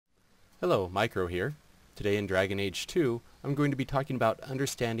Hello, Micro here. Today in Dragon Age 2, I'm going to be talking about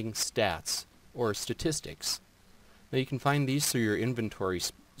understanding stats, or statistics. Now you can find these through your inventory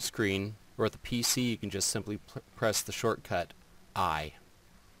screen, or with the PC you can just simply press the shortcut I.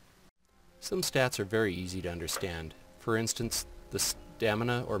 Some stats are very easy to understand. For instance, the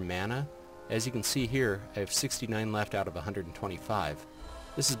stamina or mana. As you can see here, I have 69 left out of 125.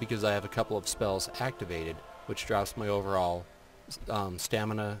 This is because I have a couple of spells activated, which drops my overall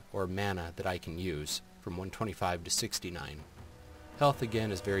stamina or mana that I can use from 125 to 69. Health again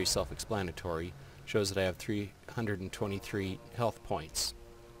is very self-explanatory, shows that I have 323 health points,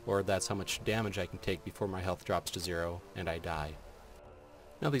 or that's how much damage I can take before my health drops to 0 and I die.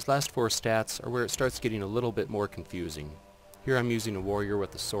 Now these last four stats are where it starts getting a little bit more confusing. Here I'm using a warrior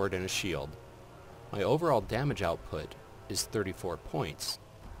with a sword and a shield. My overall damage output is 34 points.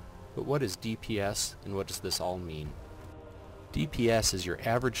 But what is DPS and what does this all mean? DPS is your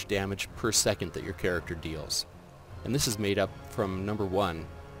average damage per second that your character deals. And this is made up from number 1,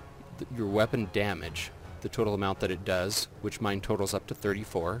 your weapon damage, the total amount that it does, which mine totals up to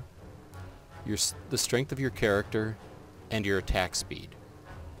 34, the strength of your character, and your attack speed.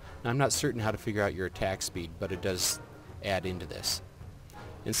 Now I'm not certain how to figure out your attack speed, but it does add into this.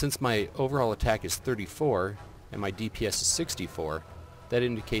 And since my overall attack is 34 and my DPS is 64, that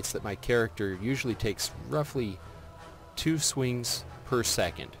indicates that my character usually takes roughly 2 swings per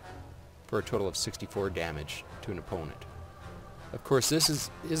second for a total of 64 damage to an opponent. Of course this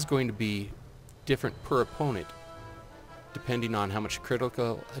is going to be different per opponent depending on how much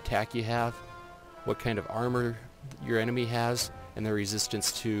critical attack you have, what kind of armor your enemy has, and their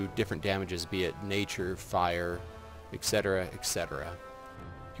resistance to different damages, be it nature, fire, etc., etc.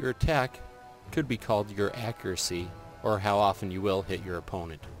 Your attack could be called your accuracy, or how often you will hit your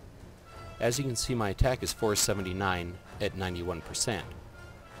opponent. As you can see, my attack is 479 at 91%.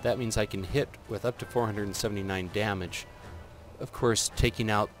 That means I can hit with up to 479 damage, of course taking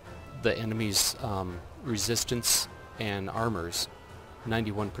out the enemy's resistance and armors.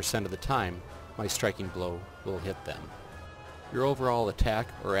 91% of the time my striking blow will hit them. Your overall attack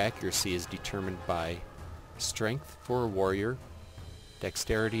or accuracy is determined by strength for a warrior,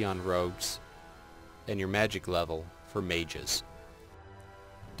 dexterity on rogues, and your magic level for mages.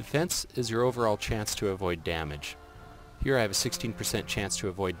 Defense is your overall chance to avoid damage. Here I have a 16% chance to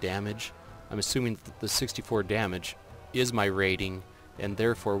avoid damage. I'm assuming that the 64 damage is my rating and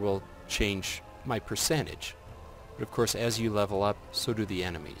therefore will change my percentage. But of course as you level up, so do the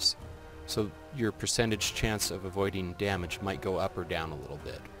enemies. So your percentage chance of avoiding damage might go up or down a little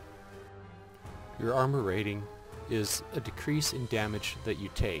bit. Your armor rating is a decrease in damage that you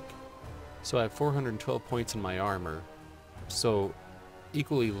take. So I have 412 points in my armor, so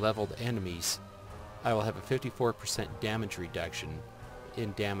equally leveled enemies, I will have a 54% damage reduction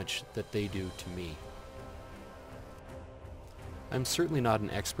in damage that they do to me. I'm certainly not an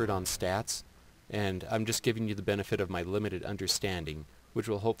expert on stats, and I'm just giving you the benefit of my limited understanding, which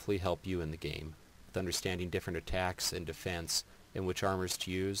will hopefully help you in the game, with understanding different attacks and defense, and which armors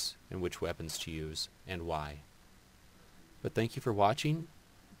to use, and which weapons to use, and why. But thank you for watching.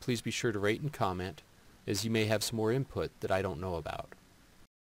 Please be sure to rate and comment, as you may have some more input that I don't know about.